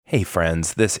Hey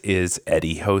friends, this is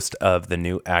Eddie, host of The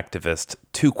New Activist.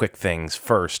 Two quick things.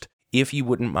 First, if you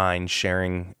wouldn't mind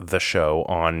sharing the show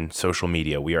on social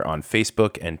media, we are on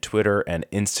Facebook and Twitter and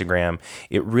Instagram.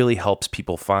 It really helps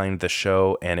people find the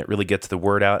show and it really gets the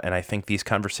word out. And I think these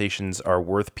conversations are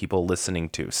worth people listening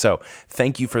to. So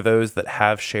thank you for those that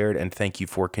have shared and thank you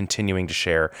for continuing to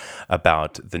share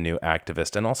about The New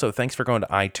Activist. And also thanks for going to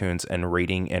iTunes and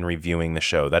rating and reviewing the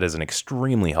show. That is an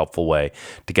extremely helpful way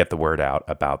to get the word out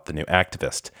about The New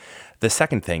Activist. The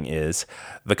second thing is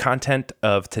the content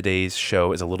of today's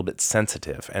show is a little bit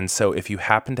sensitive. And so if you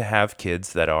happen to have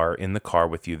kids that are in the car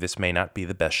with you, this may not be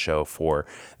the best show for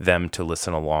them to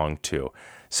listen along to.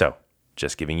 So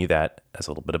just giving you that as a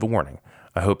little bit of a warning.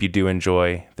 I hope you do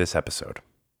enjoy this episode.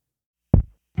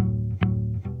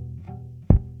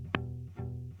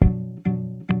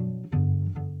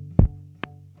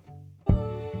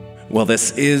 Well,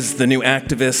 this is The New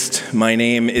Activist. My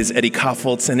name is Eddie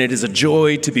Koffoltz, and it is a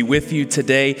joy to be with you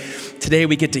today. Today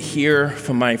we get to hear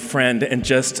from my friend and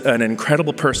just an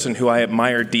incredible person who I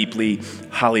admire deeply,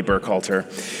 Holly Burkhalter.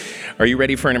 Are you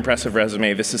ready for an impressive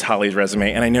resume? This is Holly's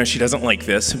resume, and I know she doesn't like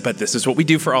this, but this is what we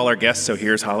do for all our guests, so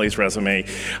here's Holly's resume.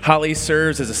 Holly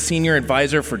serves as a senior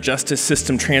advisor for justice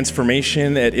system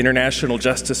transformation at International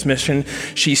Justice Mission.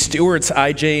 She stewards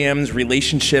IJM's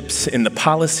relationships in the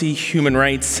policy, human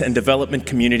rights, and development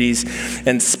communities,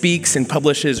 and speaks and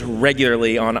publishes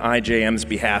regularly on IJM's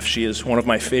behalf. She is one of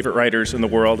my favorite writers in the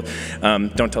world.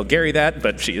 Don't tell Gary that,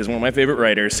 but she is one of my favorite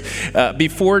writers.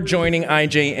 Before joining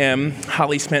IJM,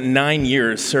 Holly spent 9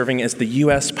 years serving as the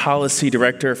U.S. Policy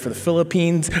Director for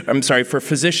for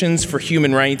Physicians for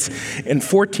Human Rights, and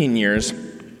 14 years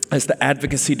as the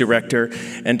Advocacy Director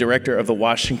and Director of the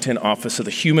Washington Office of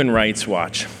the Human Rights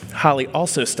Watch. Holly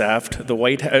also staffed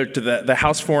the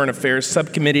House Foreign Affairs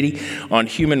Subcommittee on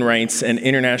Human Rights and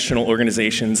International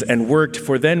Organizations and worked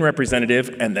for then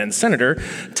Representative and then Senator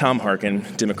Tom Harkin,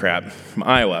 Democrat from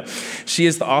Iowa. She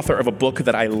is the author of a book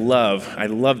that I love. I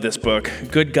love this book,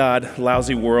 Good God,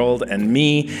 Lousy World, and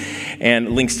Me, and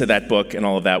links to that book and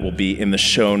all of that will be in the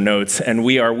show notes. And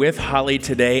we are with Holly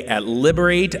today at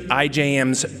Liberate,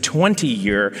 IJM's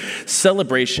 20-year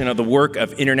celebration of the work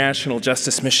of International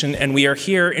Justice Mission, and we are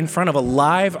here in front of a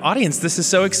live audience. This is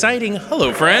so exciting.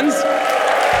 Hello, friends.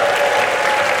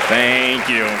 Thank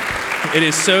you. It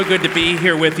is so good to be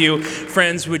here with you.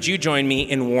 Friends, would you join me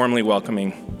in warmly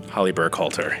welcoming Holly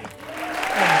Burkhalter?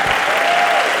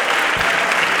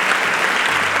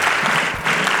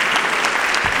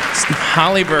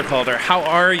 Holly Burkhalter, how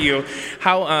are you?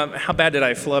 How bad did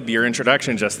I flub your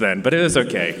introduction just then? But it was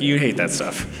okay. You hate that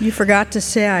stuff. You forgot to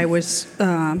say I was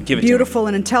beautiful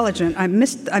and intelligent. I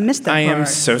missed that part. I am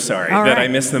so sorry that I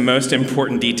missed the most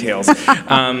important details.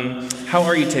 How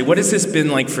are you today? What has this been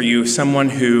like for you, someone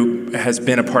who has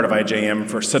been a part of IJM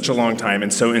for such a long time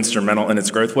and so instrumental in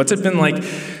its growth? What's it been like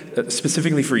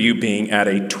specifically for you being at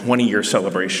a 20-year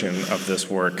celebration of this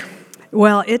work?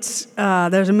 Well, it's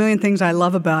there's a million things I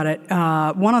love about it.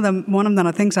 One of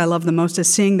the things I love the most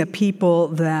is seeing the people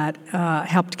that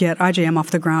helped get IJM off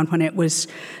the ground when it was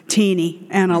teeny,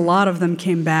 and a lot of them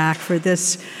came back for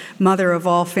this mother of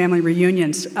all family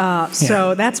reunions.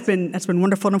 So that's been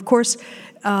wonderful, and of course,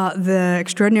 the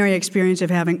extraordinary experience of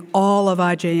having all of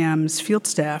IJM's field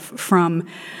staff from,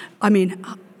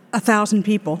 1,000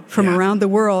 people from around the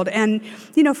world. And,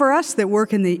 for us that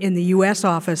work in the U.S.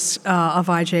 office of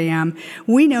IJM,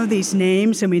 we know these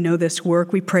names and we know this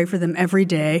work. We pray for them every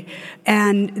day.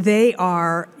 And they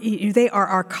are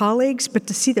our colleagues, but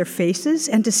to see their faces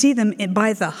and to see them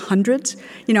by the hundreds.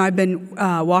 I've been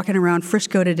walking around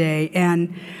Frisco today,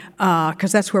 and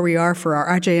because that's where we are for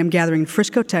our IJM gathering in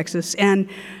Frisco, Texas. And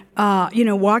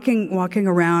walking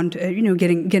around,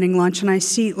 getting lunch, and I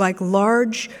see like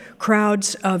large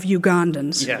crowds of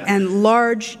Ugandans and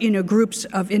large, groups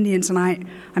of Indians, and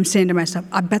I'm saying to myself,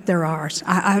 I bet they're ours.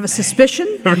 I have a suspicion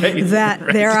that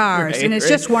they're ours, and it's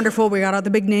just wonderful. We got all the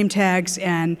big name tags,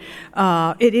 and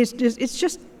it's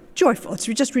just joyful. It's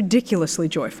just ridiculously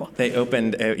joyful. They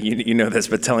opened, you know this,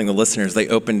 but telling the listeners, they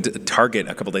opened Target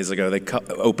a couple days ago. They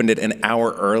opened it an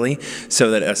hour early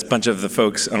so that a bunch of the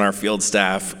folks on our field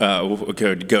staff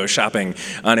could go shopping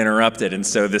uninterrupted. And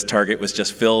so this Target was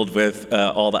just filled with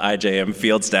all the IJM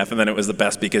field staff. And then it was the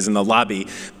best because in the lobby,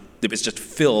 it was just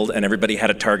filled and everybody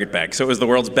had a Target bag. So it was the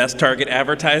world's best Target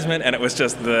advertisement, and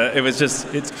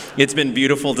it's been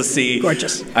beautiful to see.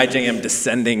 Gorgeous. IJM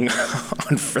descending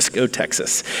on Frisco,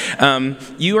 Texas.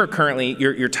 You are currently,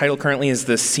 your title currently is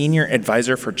the Senior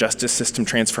Advisor for Justice System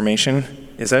Transformation.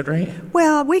 Is that right?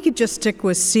 Well, we could just stick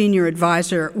with Senior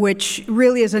Advisor, which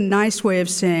really is a nice way of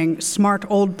saying smart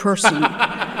old person.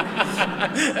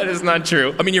 That is not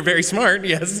true. I mean, you're very smart,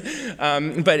 yes.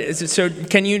 So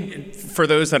can you, for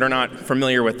those that are not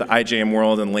familiar with the IJM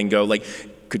world and lingo,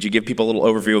 could you give people a little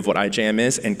overview of what IJM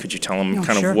is, and could you tell them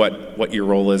Sure. of what your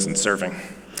role is in serving?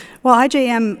 Well,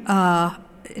 IJM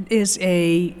is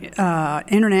a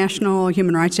international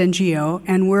human rights NGO,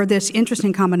 and we're this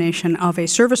interesting combination of a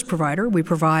service provider. We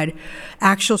provide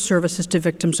actual services to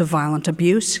victims of violent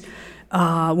abuse,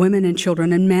 women and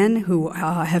children and men who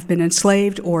have been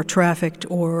enslaved or trafficked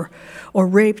or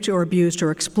raped or abused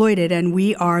or exploited, and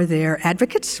we are their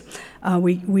advocates.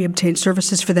 We obtain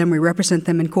services for them. We represent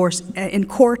them in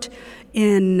court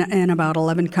in about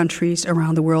 11 countries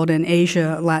around the world, in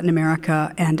Asia, Latin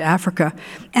America, and Africa.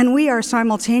 And we are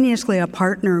simultaneously a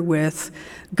partner with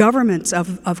governments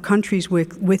of countries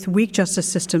with weak justice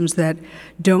systems that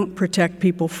don't protect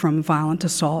people from violent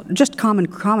assault, just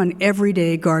common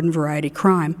everyday garden variety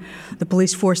crime. The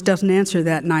police force doesn't answer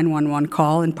that 911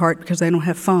 call, in part because they don't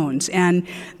have phones. And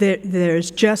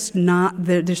there's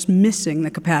missing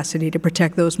the capacity to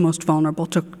protect those most vulnerable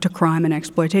to crime and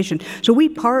exploitation. So we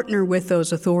partner with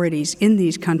those authorities in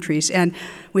these countries, and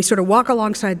we sort of walk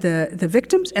alongside the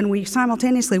victims, and we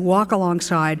simultaneously walk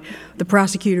alongside the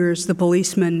prosecutors, the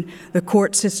policemen, the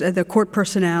court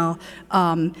personnel,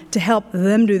 to help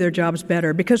them do their jobs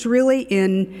better. Because really,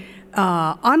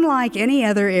 unlike any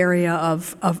other area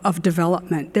of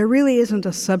development, there really isn't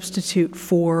a substitute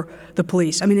for the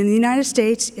police. I mean, in the United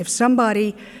States, if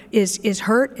somebody is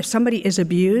hurt, if somebody is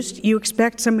abused, you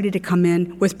expect somebody to come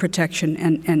in with protection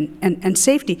and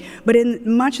safety. But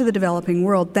in much of the developing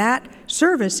world, that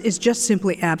service is just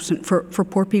simply absent for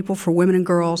poor people, for women and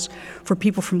girls, for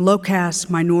people from low caste,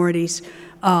 minorities,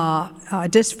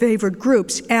 disfavored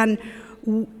groups. And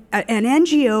an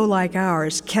NGO like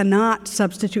ours cannot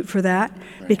substitute for that,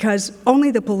 because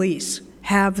only the police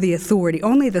have the authority,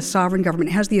 only the sovereign government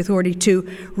has the authority to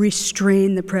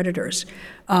restrain the predators.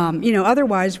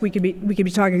 Otherwise we could be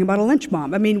talking about a lynch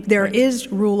mob. I mean, there is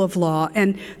rule of law,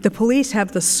 and the police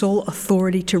have the sole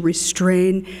authority to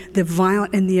restrain the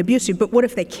violent and the abusive. But what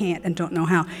if they can't and don't know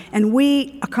how? And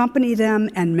we accompany them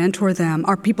and mentor them.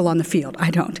 Our people on the field,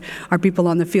 I don't. Our people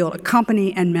on the field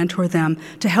accompany and mentor them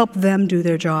to help them do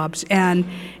their jobs. And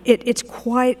it's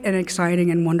quite an exciting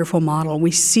and wonderful model.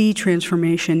 We see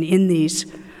transformation in these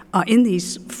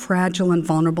fragile and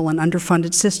vulnerable and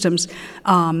underfunded systems,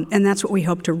 and that's what we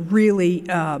hope to really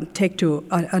take to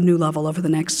a new level over the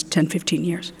next 10, 15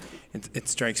 years. It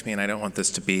strikes me, and I don't want this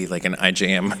to be like an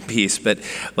IJM piece, but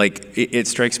it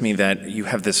strikes me that you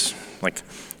have this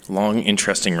long,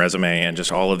 interesting resume and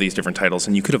just all of these different titles,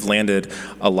 and you could have landed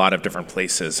a lot of different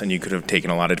places, and you could have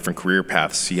taken a lot of different career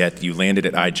paths, yet you landed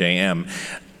at IJM.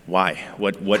 Why?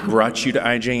 What brought you to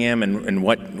IJM, and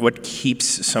what keeps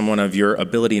someone of your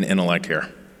ability and intellect here?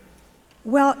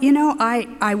 Well,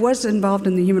 I was involved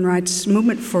in the human rights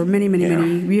movement for many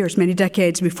years, many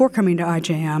decades before coming to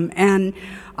IJM, and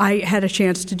I had a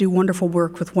chance to do wonderful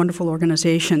work with wonderful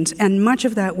organizations, and much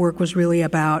of that work was really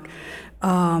about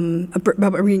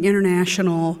bringing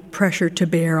international pressure to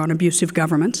bear on abusive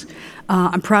governments.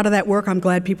 I'm proud of that work. I'm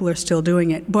glad people are still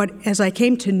doing it. But as I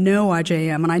came to know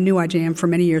IJM, and I knew IJM for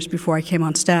many years before I came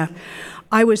on staff,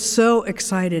 I was so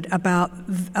excited about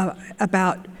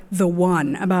IJM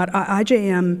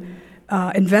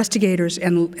investigators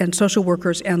and social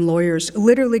workers and lawyers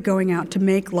literally going out to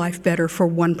make life better for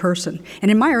one person. And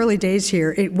in my early days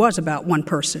here, it was about one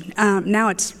person. Now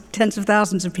it's tens of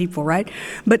thousands of people, right?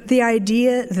 But the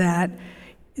idea that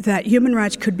human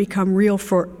rights could become real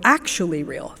for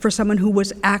someone who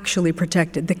was actually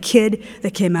protected, the kid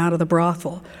that came out of the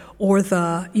brothel, or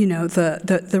the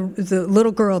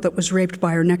little girl that was raped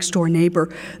by her next door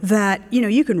neighbor, that,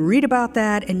 you can read about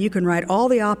that and you can write all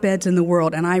the op-eds in the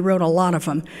world, and I wrote a lot of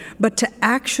them, but to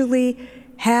actually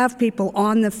have people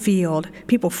on the field,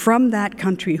 people from that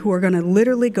country who are going to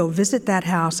literally go visit that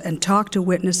house and talk to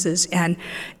witnesses and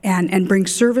bring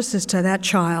services to that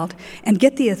child and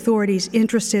get the authorities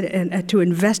interested in, to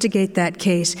investigate that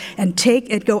case and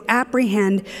go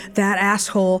apprehend that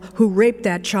asshole who raped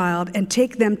that child and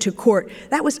take them to court.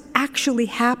 That was actually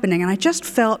happening, and I just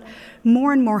felt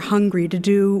more and more hungry to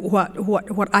do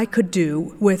what I could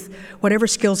do with whatever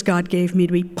skills God gave me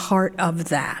to be part of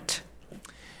that.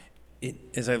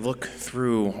 As I look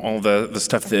through all the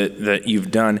stuff that you've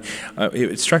done,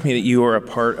 it struck me that you are a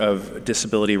part of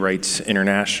Disability Rights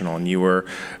International, and you've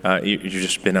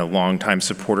just been a long-time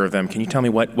supporter of them. Can you tell me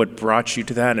what brought you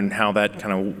to that and how that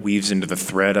kind of weaves into the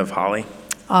thread of Holly?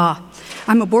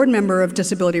 I'm a board member of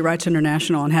Disability Rights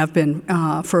International and have been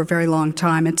for a very long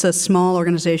time. It's a small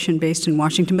organization based in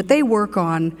Washington, but they work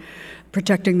on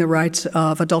protecting the rights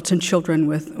of adults and children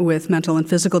with mental and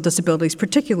physical disabilities,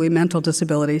 particularly mental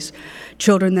disabilities,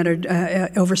 children that are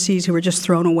overseas who are just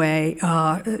thrown away,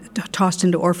 tossed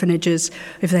into orphanages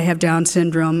if they have Down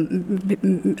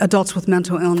syndrome, adults with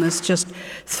mental illness just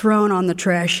thrown on the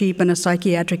trash heap in a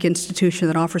psychiatric institution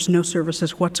that offers no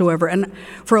services whatsoever. And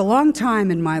for a long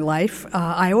time in my life,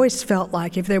 I always felt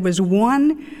like if there was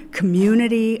one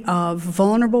community of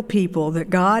vulnerable people that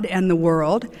God and the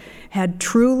world had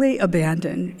truly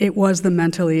abandoned, it was the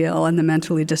mentally ill and the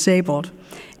mentally disabled.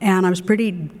 And I was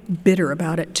pretty bitter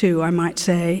about it, too, I might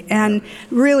say. And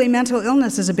really, mental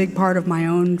illness is a big part of my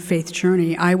own faith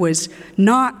journey. I was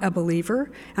not a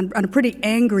believer, and a pretty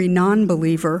angry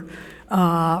non-believer, till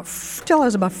I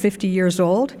was about 50 years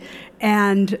old.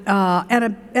 And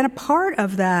a part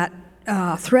of that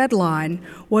thread line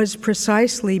was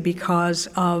precisely because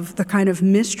of the kind of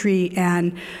mystery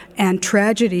and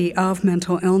tragedy of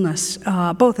mental illness,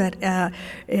 both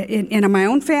in my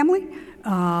own family.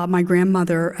 My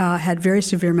grandmother had very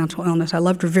severe mental illness. I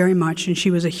loved her very much, and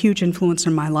she was a huge influence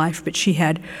in my life, but she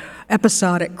had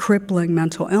episodic, crippling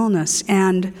mental illness.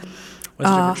 And was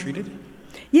it ever treated?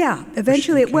 Yeah,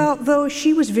 eventually. Well, though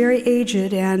she was very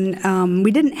aged, and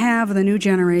we didn't have the new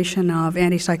generation of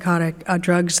antipsychotic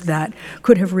drugs that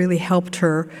could have really helped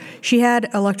her. She had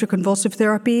electroconvulsive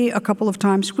therapy a couple of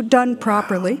times, done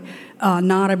properly,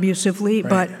 not abusively,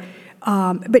 right.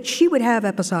 But she would have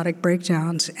episodic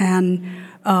breakdowns, and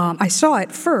I saw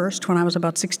it first when I was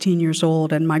about 16 years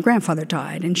old, and my grandfather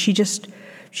died, and she just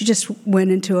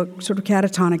went into a sort of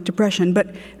catatonic depression.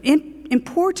 But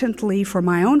importantly, for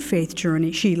my own faith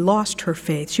journey, she lost her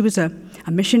faith. She was a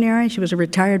missionary. She was a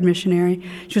retired missionary.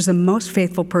 She was the most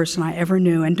faithful person I ever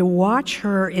knew. And to watch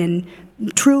her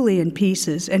truly in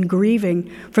pieces and grieving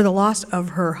for the loss of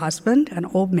her husband, an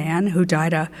old man who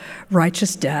died a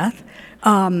righteous death,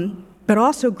 but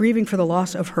also grieving for the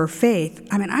loss of her faith.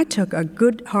 I mean, I took a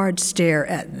good hard stare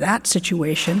at that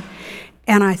situation,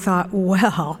 and I thought,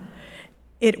 well,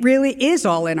 it really is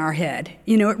all in our head.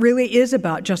 You know, it really is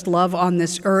about just love on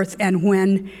this earth, and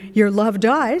when your love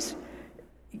dies,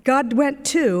 God went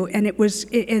too, and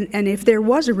and if there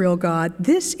was a real God,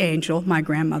 this angel, my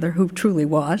grandmother, who truly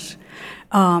was,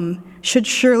 should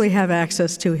surely have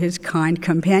access to his kind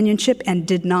companionship, and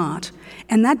did not.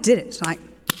 And that did it. It's like,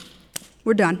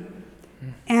 we're done.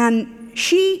 And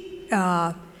she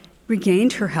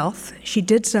regained her health. She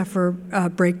did suffer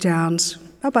breakdowns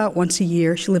about once a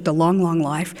year. She lived a long, long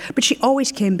life, but she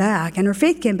always came back, and her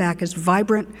faith came back as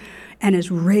vibrant and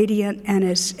as radiant and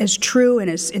as true and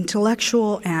as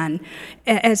intellectual and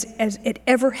as it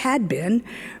ever had been,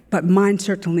 but mine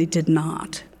certainly did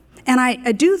not. And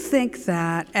I do think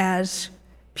that as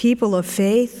people of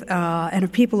faith and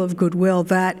of people of goodwill,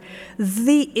 that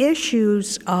the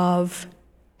issues of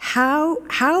how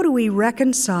do we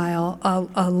reconcile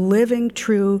a living,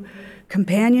 true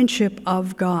companionship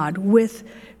of God with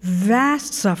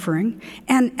vast suffering,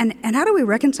 and how do we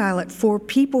reconcile it for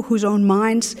people whose own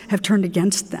minds have turned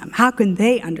against them? How can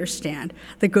they understand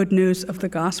the good news of the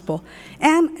gospel?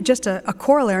 And just a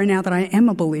corollary, now that I am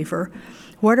a believer,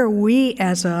 what are we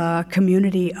as a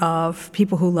community of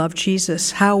people who love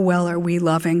Jesus? How well are we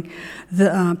loving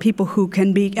the people who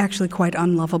can be actually quite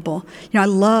unlovable? You know, I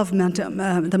love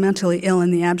the mentally ill in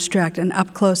the abstract, and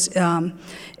up close,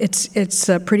 it's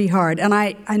pretty hard. And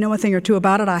I know a thing or two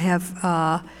about it. I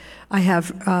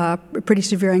have pretty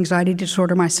severe anxiety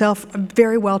disorder myself,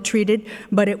 very well treated,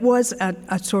 but it was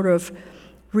a sort of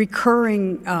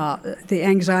recurring, the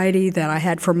anxiety that I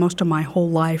had for most of my whole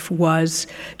life was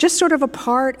just sort of a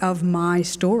part of my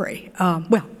story.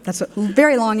 Well, that's a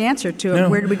very long answer to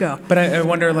where did we go? But I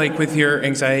wonder, like, with your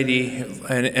anxiety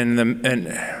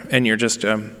and your just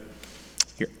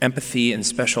your empathy and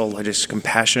special just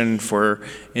compassion for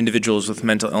individuals with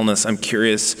mental illness, I'm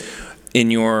curious, in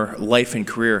your life and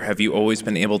career, have you always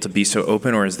been able to be so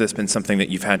open, or has this been something that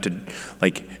you've had to,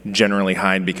 like, generally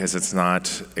hide because it's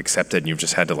not accepted and you've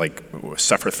just had to, like,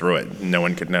 suffer through it? No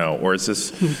one could know. Or is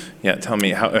this, tell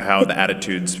me how the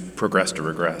attitudes progressed or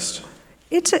regressed.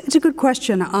 It's a good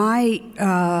question.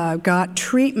 I got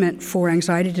treatment for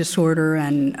anxiety disorder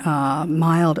and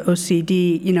mild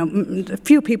OCD. You know, a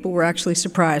few people were actually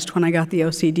surprised when I got the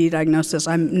OCD diagnosis.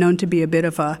 I'm known to be a bit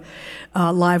of a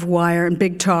live wire and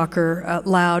big talker,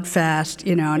 loud, fast.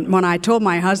 You know, and when I told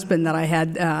my husband that I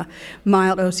had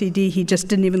mild OCD, he just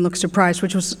didn't even look surprised,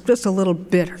 which was just a little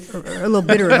bitter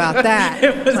about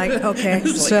that. Like, okay,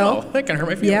 so like, oh, that can hurt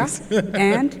my feelings. Yeah,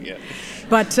 and. Yeah.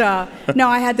 But no,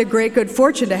 I had the great good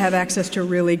fortune to have access to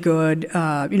really good,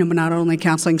 not only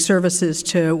counseling services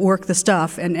to work the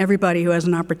stuff, and everybody who has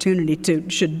an opportunity to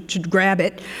should grab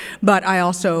it. But I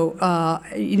also,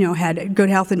 had good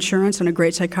health insurance and a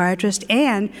great psychiatrist,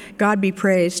 and God be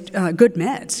praised, good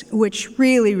meds, which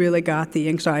really, really got the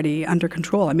anxiety under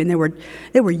control. I mean,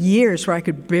 there were years where I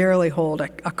could barely hold a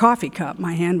coffee cup.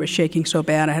 My hand was shaking so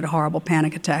bad. I had horrible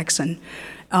panic attacks and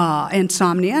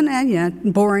insomnia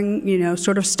and boring,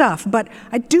 sort of stuff. But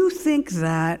I do think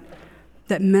that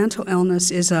mental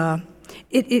illness is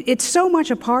it's so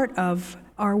much a part of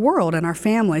our world and our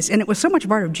families, and it was so much a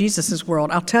part of Jesus's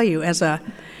world. I'll tell you, as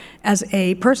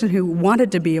a person who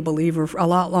wanted to be a believer for a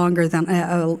lot longer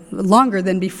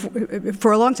than before,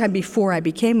 for a long time before I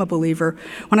became a believer,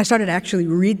 when I started to actually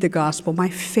read the gospel, my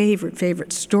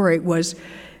favorite story was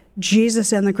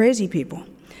Jesus and the crazy people.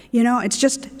 It's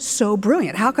just so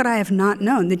brilliant. How could I have not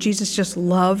known that Jesus just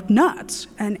loved nuts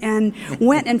and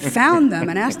went and found them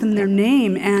and asked them their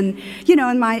name? And,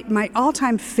 and my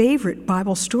all-time favorite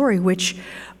Bible story, which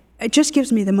it just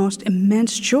gives me the most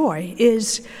immense joy,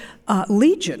 is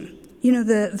Legion.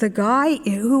 The guy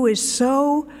who is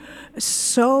so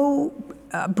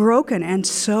broken and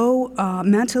so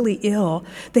mentally ill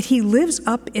that he lives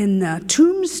up in the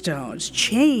tombstones,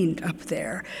 chained up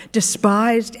there,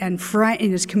 despised and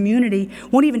frightened. His community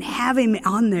won't even have him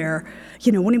on there,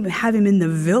 won't even have him in the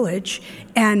village.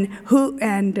 And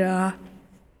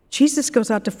Jesus goes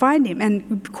out to find him,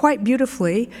 and quite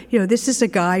beautifully, this is a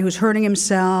guy who's hurting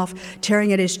himself,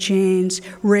 tearing at his chains,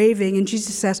 raving, and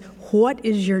Jesus says, "What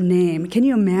is your name?" Can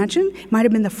you imagine? Might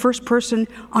have been the first person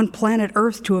on planet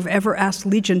Earth to have ever asked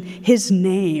Legion his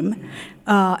name,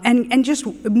 and just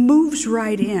moves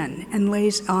right in and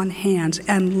lays on hands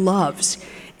and loves.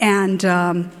 And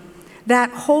that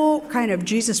whole kind of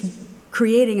Jesus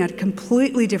creating a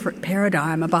completely different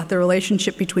paradigm about the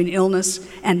relationship between illness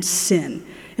and sin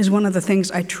is one of the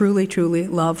things I truly, truly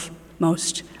love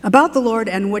most about the Lord,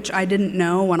 and which I didn't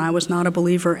know when I was not a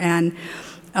believer. And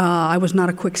I was not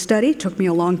a quick study. It took me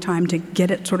a long time to get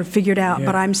it sort of figured out,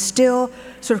 but I'm still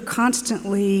sort of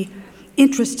constantly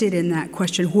interested in that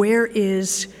question. Where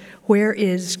is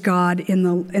God in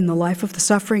the life of the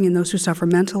suffering and those who suffer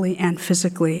mentally and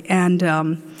physically? And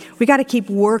we got to keep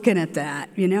working at that,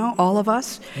 all of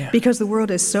us, because the world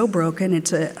is so broken.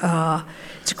 It's a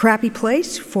crappy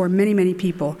place for many, many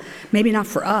people. Maybe not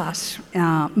for us,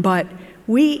 but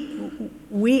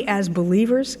we as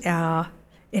believers.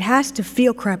 It has to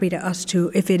feel crappy to us too,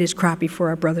 if it is crappy for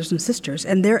our brothers and sisters.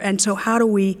 And so how do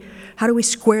we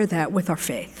square that with our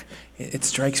faith? It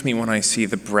strikes me when I see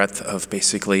the breadth of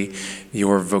basically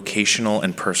your vocational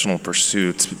and personal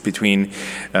pursuits between,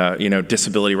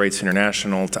 Disability Rights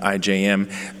International to IJM,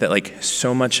 that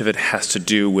so much of it has to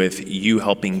do with you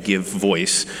helping give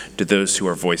voice to those who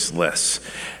are voiceless.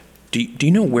 Do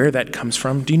you know where that comes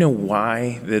from? Do you know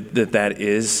why that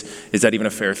is? Is that even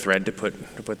a fair thread to put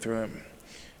through it?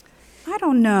 I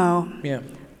don't know. Yeah.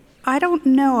 I don't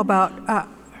know about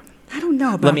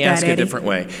Let me ask that, it a different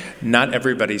way. Not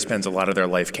everybody spends a lot of their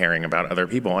life caring about other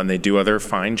people, and they do other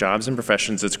fine jobs and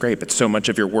professions. It's great, but so much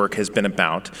of your work has been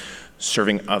about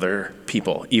serving other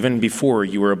people, even before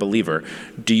you were a believer.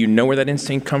 Do you know where that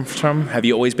instinct comes from? Have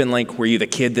you always been were you the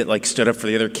kid that stood up for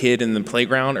the other kid in the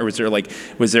playground, or was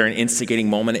there an instigating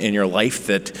moment in your life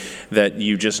that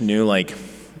you just knew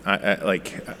I'm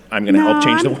going to help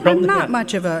change the world? I'm not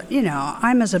much of a,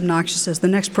 I'm as obnoxious as the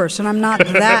next person. I'm not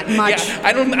that much. Yeah,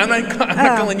 I'm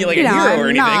not calling you a hero or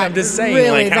anything. I'm just saying,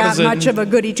 really that much of a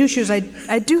goody two-shoes.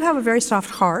 I do have a very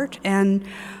soft heart, and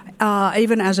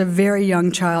even as a very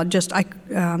young child,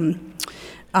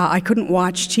 I couldn't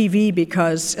watch TV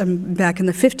because back in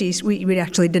the 50s, we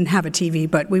actually didn't have a TV,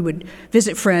 but we would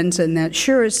visit friends, and that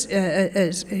sure as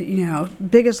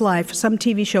big as life, some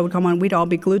TV show would come on, we'd all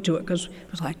be glued to it because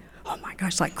it was oh my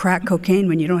gosh, like crack cocaine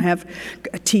when you don't have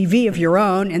a TV of your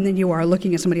own, and then you are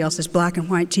looking at somebody else's black and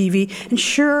white TV. And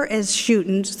sure as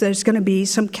shooting, there's going to be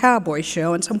some cowboy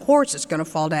show, and some horse is going to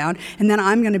fall down, and then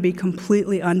I'm going to be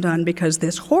completely undone because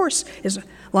this horse is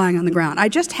lying on the ground. I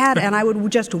just had, and I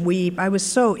would just weep. I was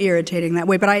so irritating that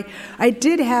way. But I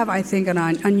did have, I think, an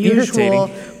unusual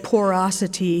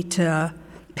porosity to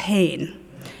pain.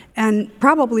 And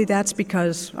probably that's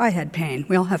because I had pain.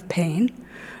 We all have pain.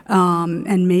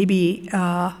 And maybe,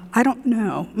 I don't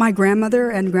know, my grandmother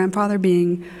and grandfather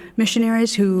being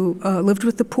missionaries who lived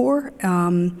with the poor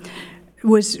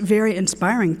was very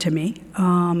inspiring to me.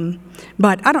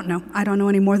 But I don't know. I don't know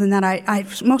any more than that. I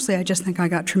just think I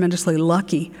got tremendously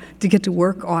lucky to get to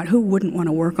work on, who wouldn't want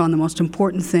to work on the most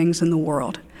important things in the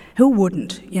world? Who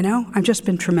wouldn't, I've just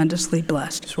been tremendously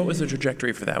blessed. So what was the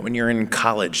trajectory for that when you're in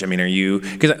college? I mean,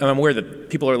 because I'm aware that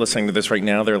people are listening to this right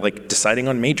now, they're like deciding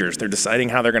on majors, they're deciding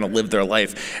how they're going to live their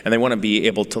life, and they want to be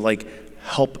able to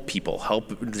help people, help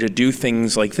to do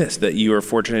things like this that you are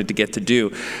fortunate to get to do.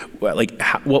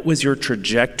 What was your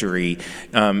trajectory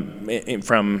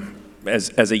from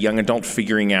as a young adult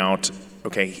figuring out,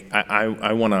 okay,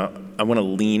 I want to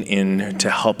lean in to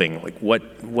helping?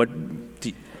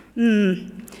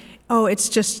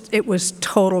 It was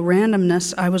total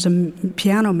randomness. I was a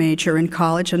piano major in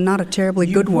college, and not a terribly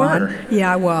good one.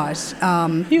 Yeah, I was.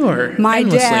 You were. My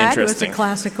dad was a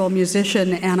classical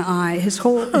musician, and his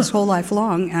whole life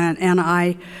long, and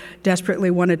I desperately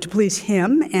wanted to please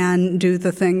him and do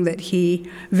the thing that he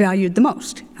valued the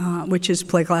most, which is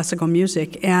play classical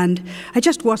music. And I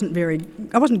just wasn't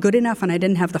good enough, and I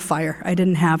didn't have the fire. I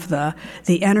didn't have the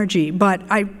energy. But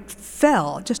I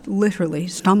just literally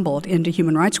stumbled into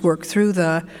human rights work through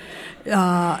the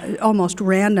almost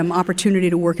random opportunity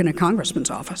to work in a congressman's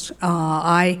office.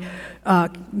 I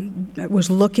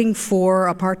was looking for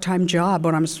a part-time job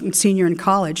when I was a senior in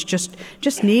college,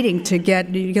 just needing to get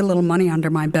a little money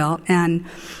under my belt, and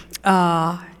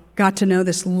got to know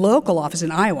this local office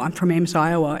in Iowa. I'm from Ames,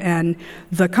 Iowa, and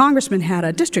the congressman had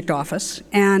a district office,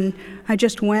 and I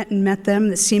just went and met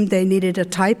them. It seemed they needed a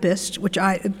typist, which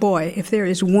if there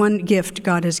is one gift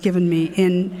God has given me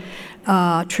in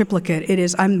triplicate, it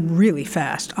is I'm really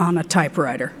fast on a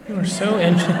typewriter. You are so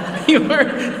interesting.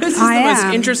 This is the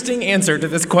most interesting answer to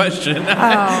this question.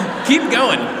 Keep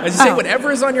going. As you say,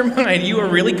 whatever is on your mind, you are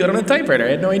really good on a typewriter. I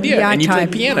had no idea. Yeah, and you play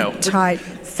piano. Type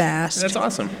fast. That's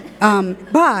awesome.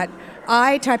 But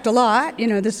I typed a lot.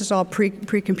 This is all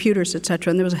pre-computers, et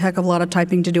cetera, and there was a heck of a lot of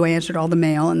typing to do. I answered all the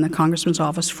mail in the congressman's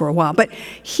office for a while. But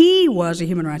he was a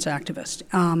human rights activist.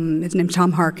 His name's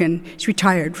Tom Harkin. He's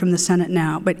retired from the Senate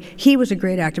now, but he was a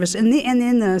great activist. And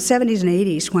in the 70s and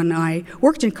 80s, when I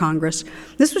worked in Congress,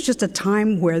 this was just a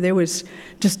time where there was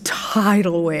just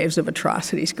tidal waves of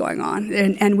atrocities going on.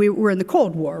 And we were in the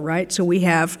Cold War, right? So we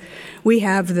have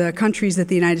the countries that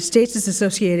the United States is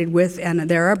associated with, and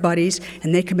they're our buddies,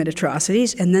 and they commit atrocities.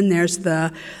 And then there's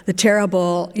the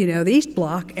terrible, the East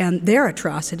Bloc and their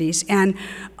atrocities. And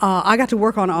I got to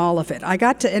work on all of it. I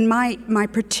got to, and my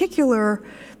particular,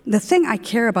 the thing I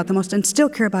care about the most and still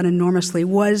care about enormously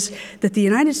was that the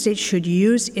United States should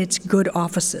use its good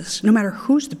offices, no matter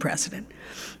who's the president,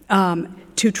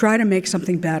 to try to make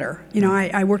something better.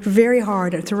 I worked very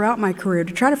hard throughout my career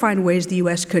to try to find ways the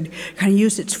U.S. could kind of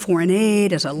use its foreign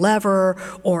aid as a lever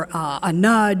or a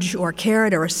nudge or a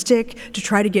carrot or a stick to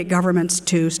try to get governments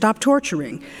to stop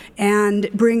torturing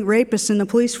and bring rapists in the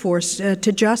police force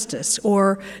to justice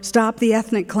or stop the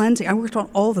ethnic cleansing. I worked on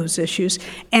all those issues,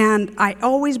 and I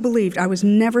always believed, I was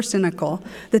never cynical,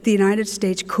 that the United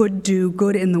States could do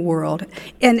good in the world.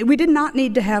 And we did not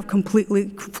need to have completely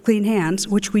clean hands,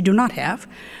 which we do not have,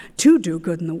 to do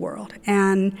good in the world.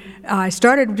 And I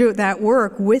started to do that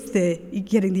work with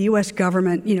getting the U.S.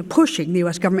 government, pushing the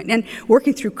U.S. government and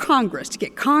working through Congress to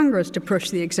get Congress to push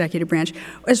the executive branch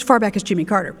as far back as Jimmy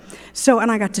Carter. And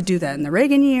I got to do that in the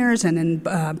Reagan years and in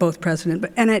both presidents.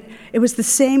 And it was the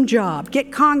same job.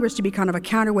 Get Congress to be kind of a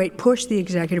counterweight, push the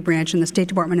executive branch and the State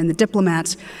Department and the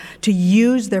diplomats to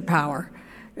use their power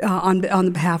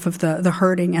on behalf of the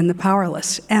hurting and the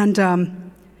powerless. And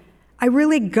I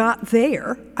really got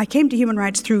there. I came to human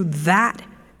rights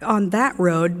on that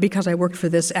road because I worked for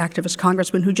this activist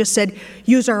congressman who just said,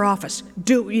 use our office.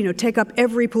 Take up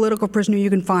every political prisoner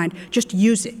you can find. Just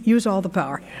use it. Use all the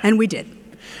power. And we did.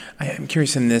 I'm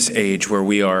curious, in this age where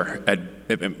we are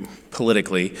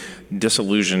politically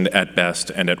disillusioned at best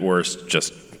and at worst,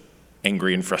 just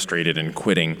angry and frustrated and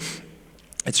quitting,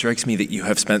 it strikes me that you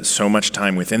have spent so much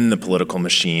time within the political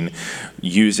machine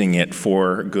using it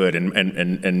for good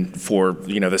and for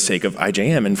the sake of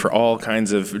IJM and for all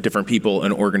kinds of different people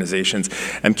and organizations.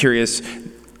 I'm curious,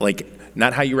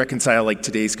 not how you reconcile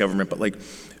today's government, but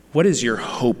what is your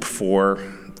hope for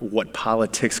what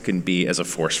politics can be as a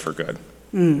force for good?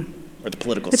 Or the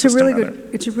political system,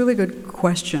 It's a really good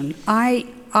question.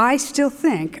 I still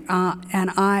think,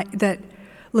 that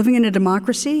living in a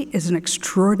democracy is an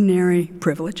extraordinary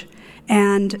privilege,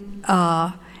 and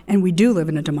we do live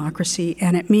in a democracy,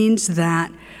 and it means that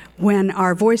when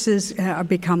our voices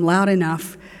become loud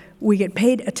enough, we get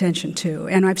paid attention to.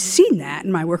 And I've seen that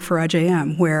in my work for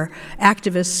IJM, where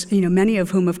activists, many of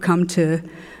whom have come to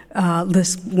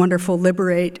this wonderful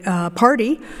Liberate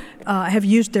party, have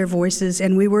used their voices,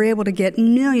 and we were able to get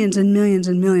millions and millions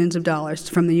and millions of dollars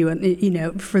from the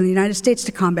from the United States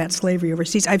to combat slavery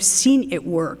overseas. I've seen it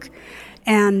work,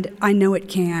 and I know it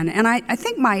can. And I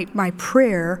think my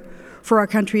prayer for our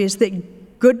country is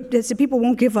that people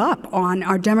won't give up on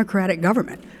our democratic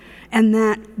government, and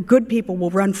that good people will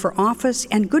run for office,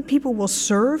 and good people will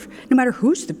serve no matter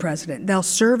who's the president. They'll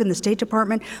serve in the State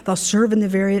Department, they'll serve in the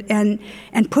various, and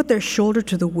put their shoulder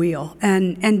to the wheel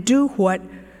and do what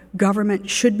government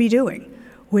should be doing,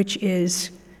 which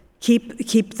is keep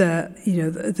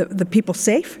the people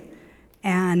safe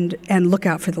and look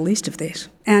out for the least of these.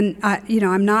 And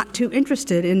I'm not too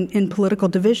interested in political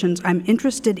divisions. I'm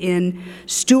interested in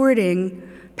stewarding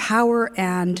power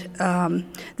and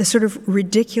the sort of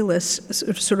ridiculous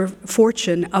sort of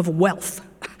fortune of wealth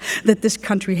that this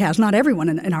country has. Not everyone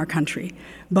in our country,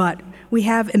 but we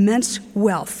have immense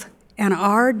wealth. And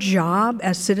our job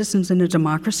as citizens in a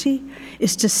democracy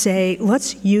is to say,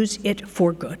 let's use it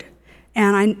for good.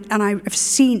 And I've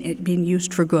seen it being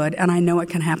used for good, and I know it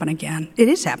can happen again. It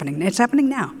is happening. It's happening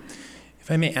now. If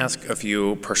I may ask a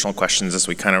few personal questions as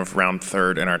we kind of round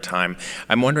third in our time,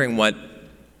 I'm wondering what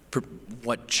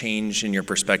change in your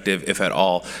perspective, if at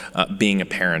all, being a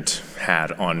parent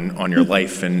had on your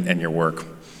life and your work?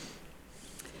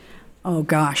 Oh,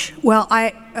 gosh. Well,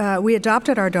 we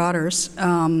adopted our daughters,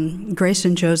 Grace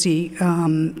and Josie,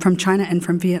 from China and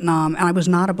from Vietnam, and I was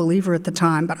not a believer at the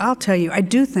time, but I'll tell you, I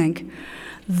do think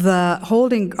the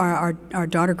holding our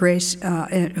daughter Grace,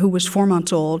 who was 4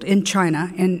 months old, in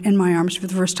China, in my arms for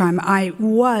the first time, I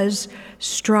was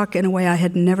struck in a way I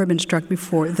had never been struck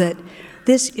before, that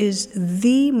this is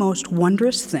the most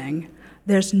wondrous thing.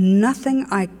 There's nothing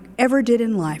I ever did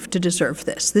in life to deserve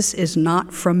this. This is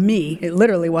not from me. It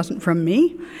literally wasn't from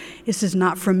me. This is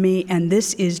not from me, and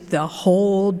this is the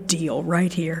whole deal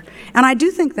right here. And I do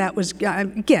think that was,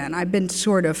 again, I've been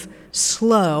sort of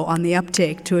slow on the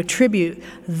uptake to attribute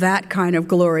that kind of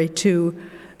glory to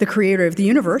the creator of the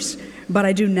universe, but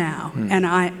I do now. And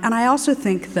I also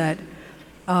think that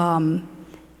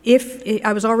if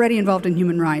I was already involved in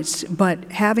human rights,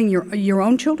 but having your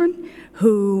own children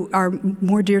who are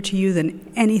more dear to you than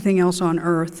anything else on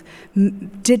earth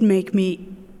did make me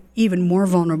even more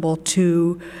vulnerable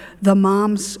to the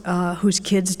moms whose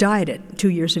kids died at 2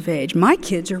 years of age. My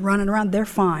kids are running around, they're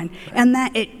fine. And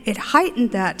that it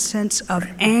heightened that sense of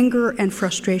anger and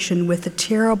frustration with the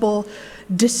terrible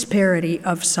disparity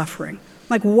of suffering.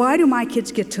 Like, why do my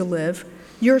kids get to live?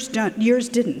 Yours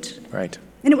didn't. Right.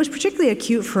 And it was particularly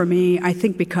acute for me, I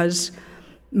think, because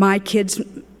my kids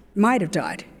might have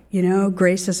died. You know,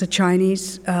 Grace as a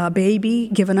Chinese baby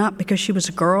given up because she was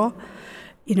a girl.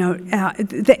 You know,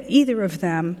 either of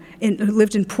them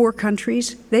lived in poor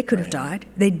countries. They could have died.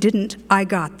 They didn't. I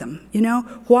got them. You know,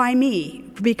 why me?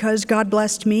 Because God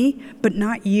blessed me, but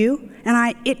not you.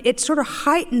 And it sort of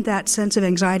heightened that sense of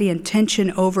anxiety and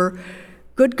tension over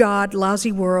good God,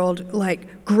 lousy world,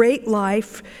 like great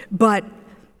life, but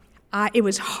it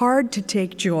was hard to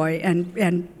take joy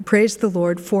and praise the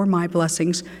Lord for my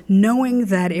blessings, knowing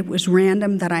that it was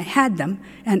random, that I had them,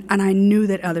 and I knew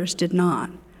that others did not.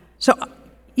 So,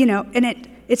 you know, and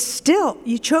it's still,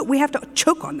 we have to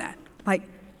choke on that, like,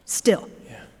 still.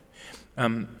 Yeah.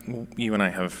 You and I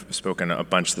have spoken a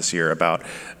bunch this year about,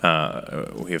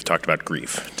 we have talked about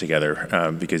grief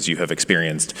together because you have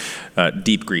experienced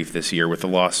deep grief this year with the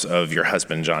loss of your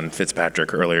husband, John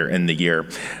Fitzpatrick, earlier in the year.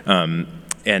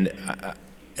 And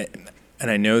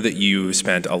I know that you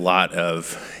spent a lot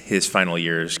of his final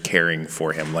years caring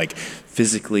for him, like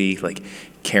physically, like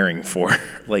caring for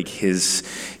like his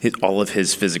all of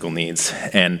his physical needs.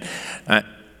 And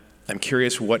I'm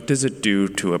curious, what does it do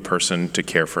to a person to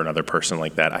care for another person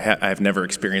like that? I've never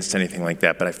experienced anything like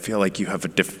that, but I feel like you have a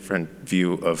different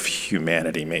view of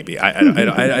humanity. Maybe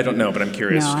I don't know, but I'm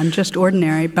curious. No, I'm just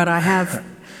ordinary, but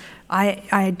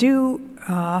I do.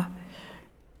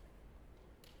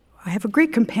 I have a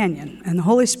great companion, and the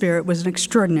Holy Spirit was an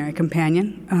extraordinary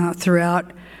companion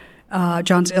throughout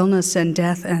John's illness and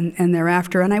death and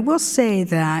thereafter. And I will say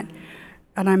that,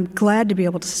 and I'm glad to be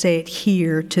able to say it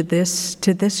here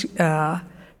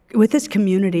with this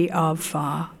community of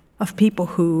people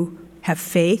who have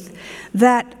faith,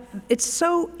 that it's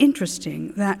so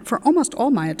interesting that for almost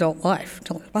all my adult life,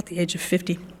 till about the age of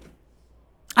 50,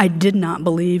 I did not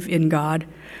believe in God.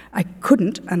 I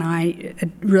couldn't, and I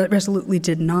resolutely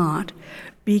did not,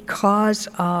 because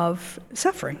of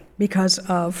suffering, because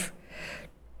of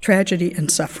tragedy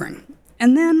and suffering.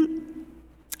 And then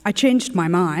I changed my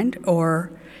mind,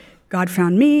 or God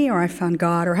found me, or I found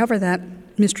God, or however that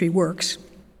mystery works,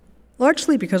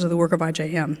 largely because of the work of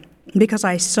IJM, because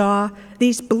I saw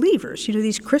these believers,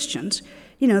 these Christians.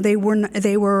 They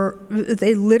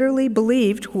literally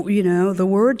believed, the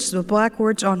words, the black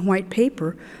words on white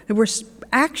paper that were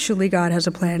actually God has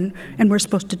a plan, and we're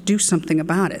supposed to do something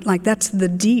about it. Like, that's the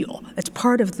deal. It's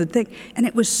part of the thing. And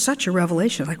it was such a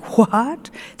revelation. Like, what?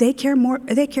 They care more.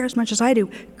 They care as much as I do,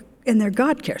 and their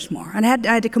God cares more. And I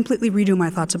had to completely redo my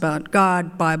thoughts about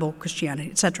God, Bible,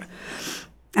 Christianity, etc.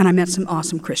 And I met some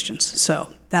awesome Christians.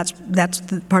 So that's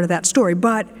the part of that story.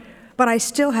 But I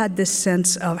still had this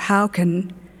sense of how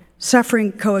can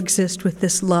suffering coexist with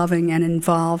this loving and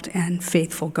involved and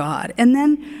faithful God. And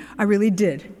then I really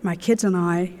did. My kids and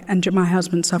I and my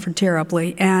husband suffered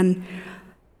terribly, and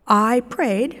I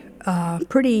prayed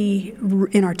pretty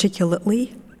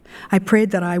inarticulately. I prayed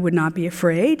that I would not be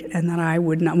afraid, and that I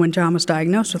would not, when John was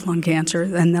diagnosed with lung cancer,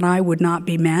 and that I would not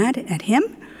be mad at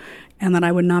him, and that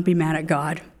I would not be mad at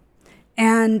God.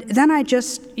 And then I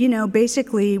just,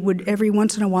 basically would every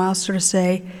once in a while sort of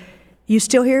say, you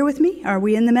still here with me? Are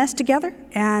we in the mess together?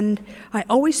 And I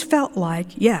always felt like,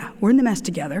 yeah, we're in the mess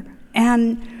together.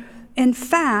 And in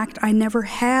fact, I never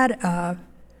had a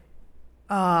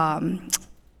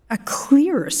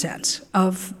clearer sense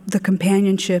of the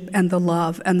companionship and the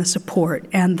love and the support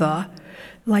and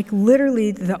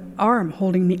literally the arm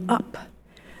holding me up.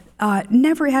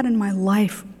 Never had in my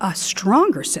life a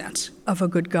stronger sense of a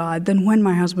good God than when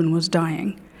my husband was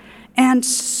dying. And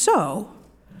so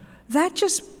that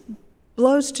just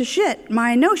blows to shit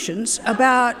my notions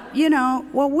about,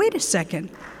 well, wait a second.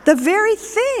 The very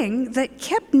thing that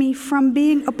kept me from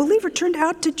being a believer turned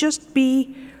out to just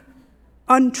be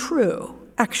untrue,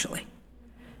 actually.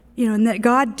 And that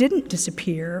God didn't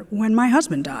disappear when my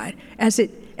husband died, as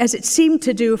it seemed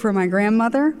to do for my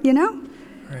grandmother,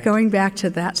 Right. Going back to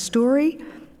that story.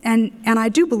 And I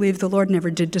do believe the Lord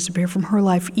never did disappear from her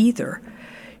life either.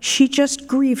 She just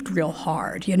grieved real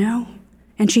hard,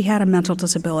 and she had a mental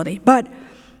disability.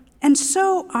 And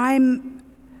so I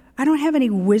don't have any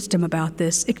wisdom about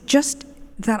this. It's just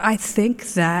that I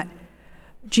think that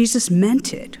Jesus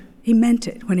meant it. He meant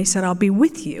it when he said, I'll be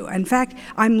with you. In fact,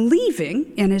 I'm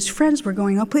leaving, and his friends were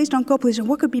going, oh, please don't go, please.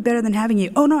 What could be better than having you?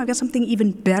 Oh, no, I've got something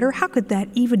even better. How could that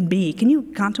even be? Can you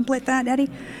contemplate that, Eddie?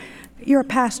 You're a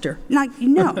pastor.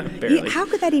 No. How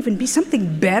could that even be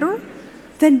something better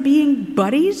than being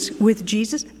buddies with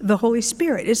Jesus? The Holy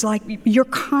Spirit is like your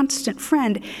constant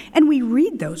friend. And we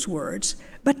read those words,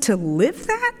 but to live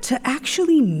that, to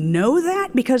actually know that,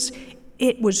 because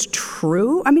it was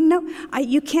true.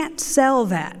 You can't sell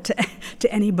that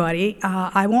to anybody.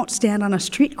 I won't stand on a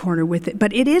street corner with it,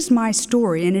 but it is my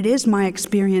story, and it is my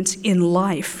experience in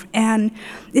life, and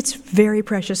it's very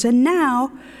precious. And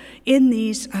now, in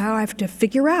these, I have to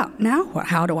figure out now,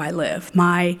 how do I live?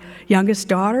 My youngest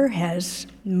daughter has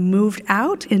moved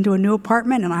out into a new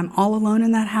apartment, and I'm all alone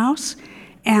in that house,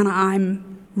 and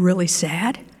I'm really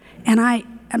sad.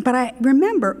 But I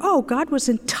remember, God was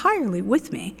entirely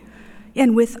with me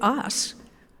and with us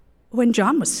when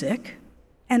John was sick,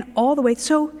 and all the way.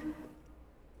 So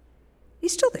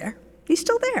he's still there. He's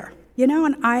still there,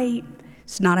 and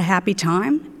it's not a happy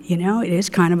time, it is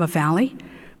kind of a valley,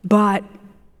 but,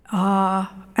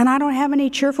 and I don't have any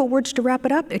cheerful words to wrap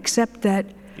it up, except that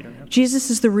Jesus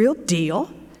is the real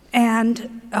deal,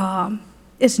 and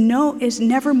is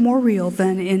never more real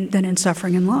than in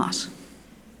suffering and loss.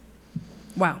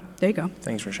 Wow, there you go.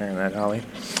 Thanks for sharing that, Holly.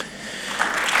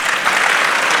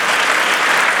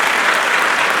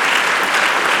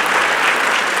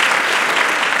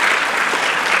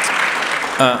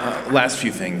 Last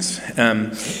few things.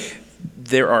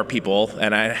 There are people,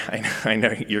 and I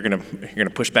know you're gonna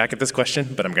push back at this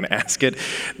question, but I'm gonna ask it.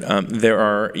 There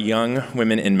are young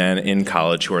women and men in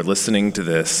college who are listening to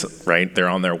this, right? They're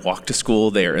on their walk to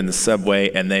school, they are in the subway,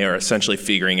 and they are essentially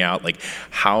figuring out,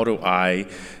 how do I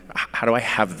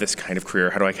have this kind of career?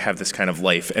 How do I have this kind of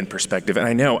life and perspective? And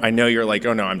I know you're like,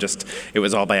 oh no, it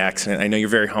was all by accident. I know you're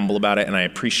very humble about it, and I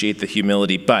appreciate the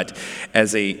humility. But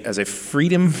as a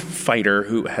freedom fighter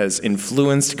who has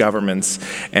influenced governments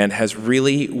and has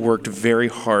really worked very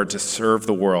hard to serve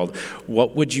the world,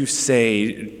 what would you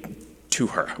say to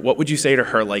her? What would you say to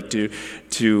her, to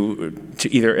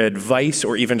either advice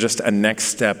or even just a next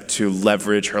step to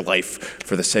leverage her life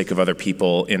for the sake of other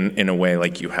people in a way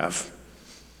like you have?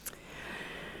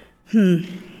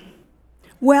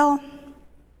 Well,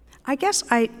 I guess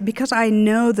because I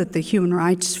know that the human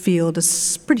rights field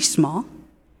is pretty small,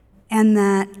 and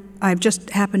that I've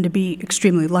just happened to be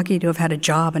extremely lucky to have had a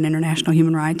job in international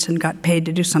human rights and got paid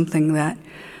to do something that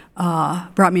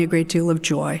brought me a great deal of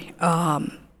joy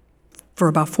for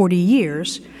about 40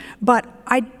 years. But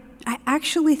I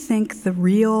actually think the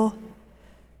real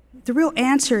the real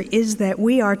answer is that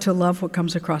we are to love what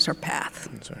comes across our path.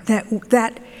 That's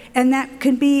right. And that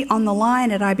can be on the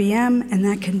line at IBM, and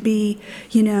that can be,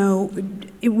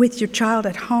 with your child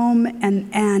at home,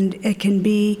 and it can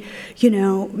be,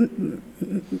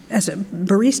 as a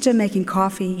barista making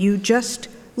coffee. You just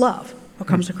love what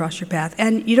comes across your path,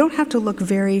 and you don't have to look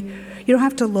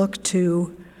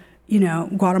to,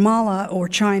 Guatemala or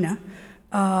China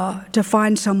to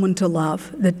find someone to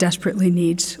love that desperately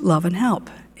needs love and help.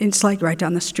 It's like right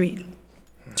down the street.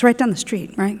 It's right down the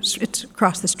street, right? It's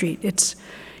across the street. It's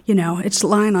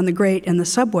lying on the grate in the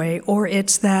subway, or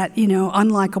it's that,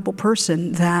 unlikable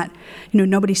person that,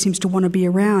 nobody seems to want to be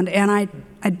around. And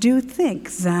I do think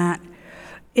that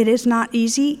it is not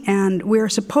easy, and we're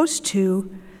supposed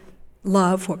to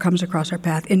love what comes across our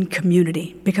path in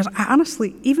community. Because I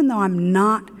honestly, even though I'm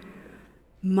not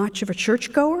much of a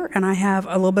churchgoer, and I have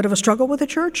a little bit of a struggle with the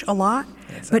church, a lot,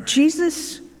 but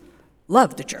Jesus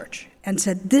loved the church and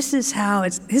said, this is how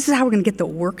we're going to get the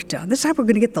work done. This is how we're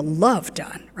going to get the love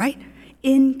done, right?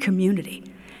 In community.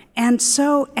 And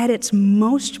so at its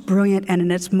most brilliant and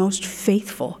in its most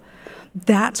faithful,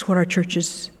 that's what our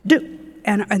churches do.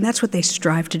 And that's what they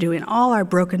strive to do in all our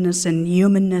brokenness and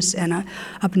humanness and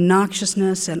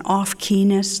obnoxiousness and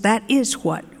off-keyness. That is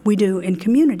what we do in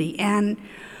community. And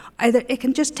it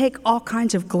can just take all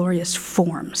kinds of glorious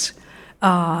forms.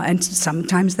 And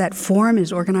sometimes that form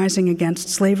is organizing against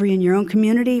slavery in your own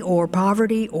community, or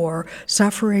poverty, or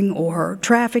suffering, or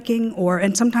trafficking,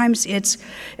 and sometimes it's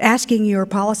asking your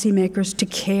policymakers to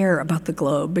care about the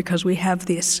globe, because we have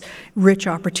this rich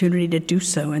opportunity to do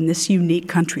so in this unique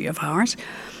country of ours.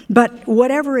 But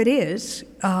whatever it is,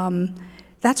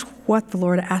 that's what the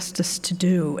Lord asked us to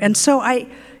do. And so I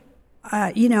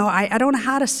don't know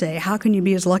how to say, how can you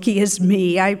be as lucky as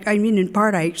me? I mean, in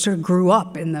part, I sort of grew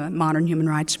up in the modern human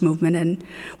rights movement and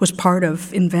was part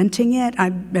of inventing it.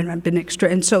 I've been extra,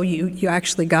 and so you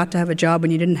actually got to have a job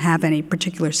when you didn't have any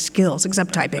particular skills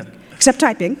except typing.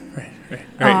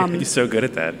 Right. You're so good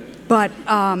at that. But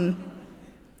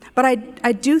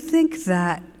I do think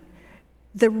that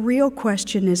the real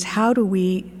question is, how do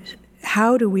we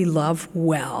love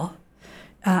well?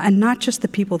 And not just the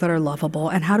people that are lovable,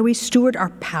 and how do we steward our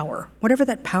power, whatever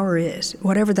that power is,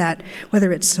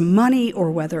 whether it's some money, or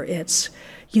whether it's,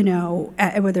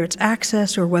 whether it's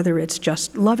access, or whether it's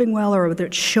just loving well, or whether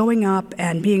it's showing up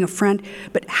and being a friend.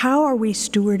 But how are we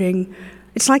stewarding?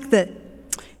 It's like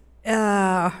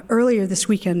earlier this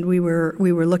weekend we were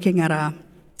looking at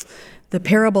the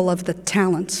parable of the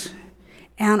talents,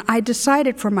 and I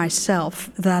decided for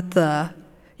myself that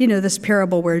this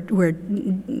parable where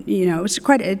it's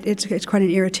quite an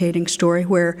irritating story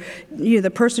where the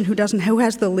person who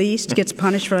has the least gets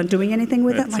punished for not doing anything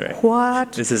with it. That's like, right.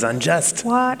 What? This is unjust.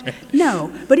 What?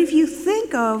 No. But if you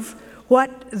think of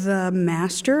what the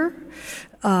master,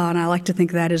 and I like to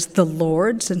think that is the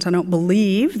Lord, since I don't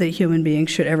believe that human beings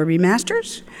should ever be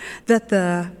masters, that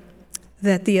the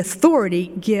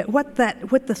authority what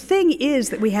the thing is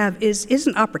that we have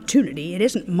isn't opportunity, it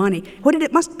isn't money. What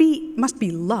it must be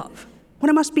love. What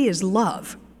it must be is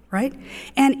love, right?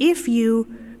 And if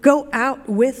you go out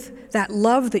with that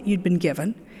love that you'd been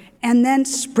given and then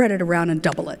spread it around and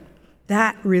double it,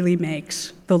 that really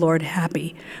makes the Lord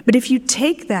happy. But if you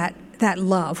take that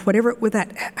love,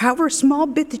 however small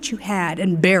bit that you had,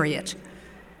 and bury it,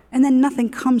 and then nothing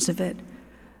comes of it,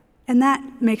 and that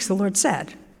makes the Lord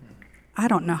sad. I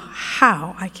don't know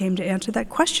how I came to answer that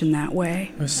question that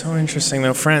way. It was so interesting,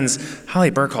 though. Friends,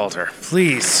 Holly Burkhalter,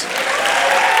 please.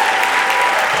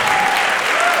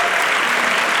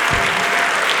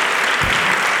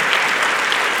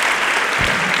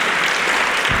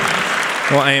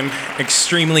 Well, I am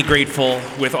extremely grateful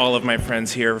with all of my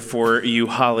friends here for you,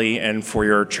 Holly, and for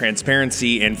your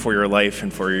transparency, and for your life,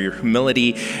 and for your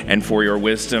humility, and for your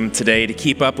wisdom today. To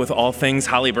keep up with all things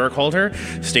Holly Burkhalter,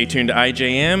 stay tuned to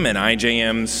IJM and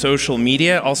IJM's social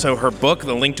media. Also, her book,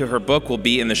 the link to her book will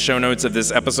be in the show notes of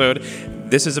this episode.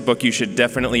 This is a book you should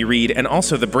definitely read. And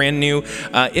also the brand new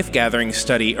If Gathering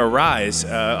study, Arise.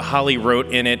 Holly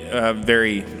wrote in it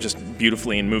very just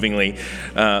beautifully and movingly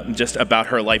just about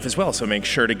her life as well. So make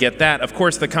sure to get that. Of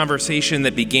course, the conversation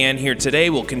that began here today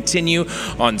will continue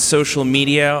on social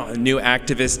media. New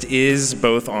Activist is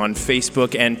both on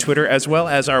Facebook and Twitter, as well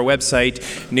as our website,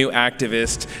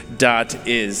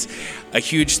 newactivist.is. A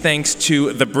huge thanks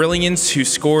to The Brilliance, who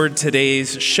scored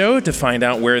today's show. To find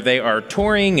out where they are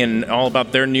touring and all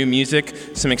about their new music,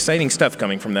 some exciting stuff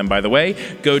coming from them, by the way,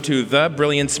 go to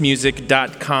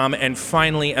thebrilliancemusic.com. And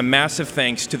finally, a massive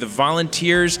thanks to the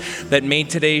volunteers that made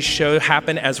today's show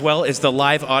happen, as well as the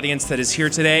live audience that is here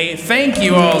today. Thank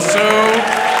you all. So,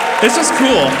 this was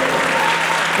cool.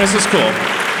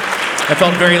 I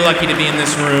felt very lucky to be in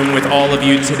this room with all of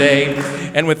you today.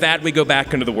 And with that, we go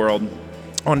back into the world.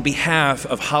 On behalf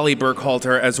of Holly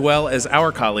Burkhalter, as well as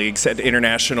our colleagues at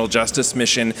International Justice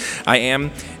Mission, I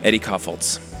am Eddie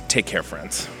Koffoltz. Take care,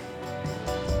 friends.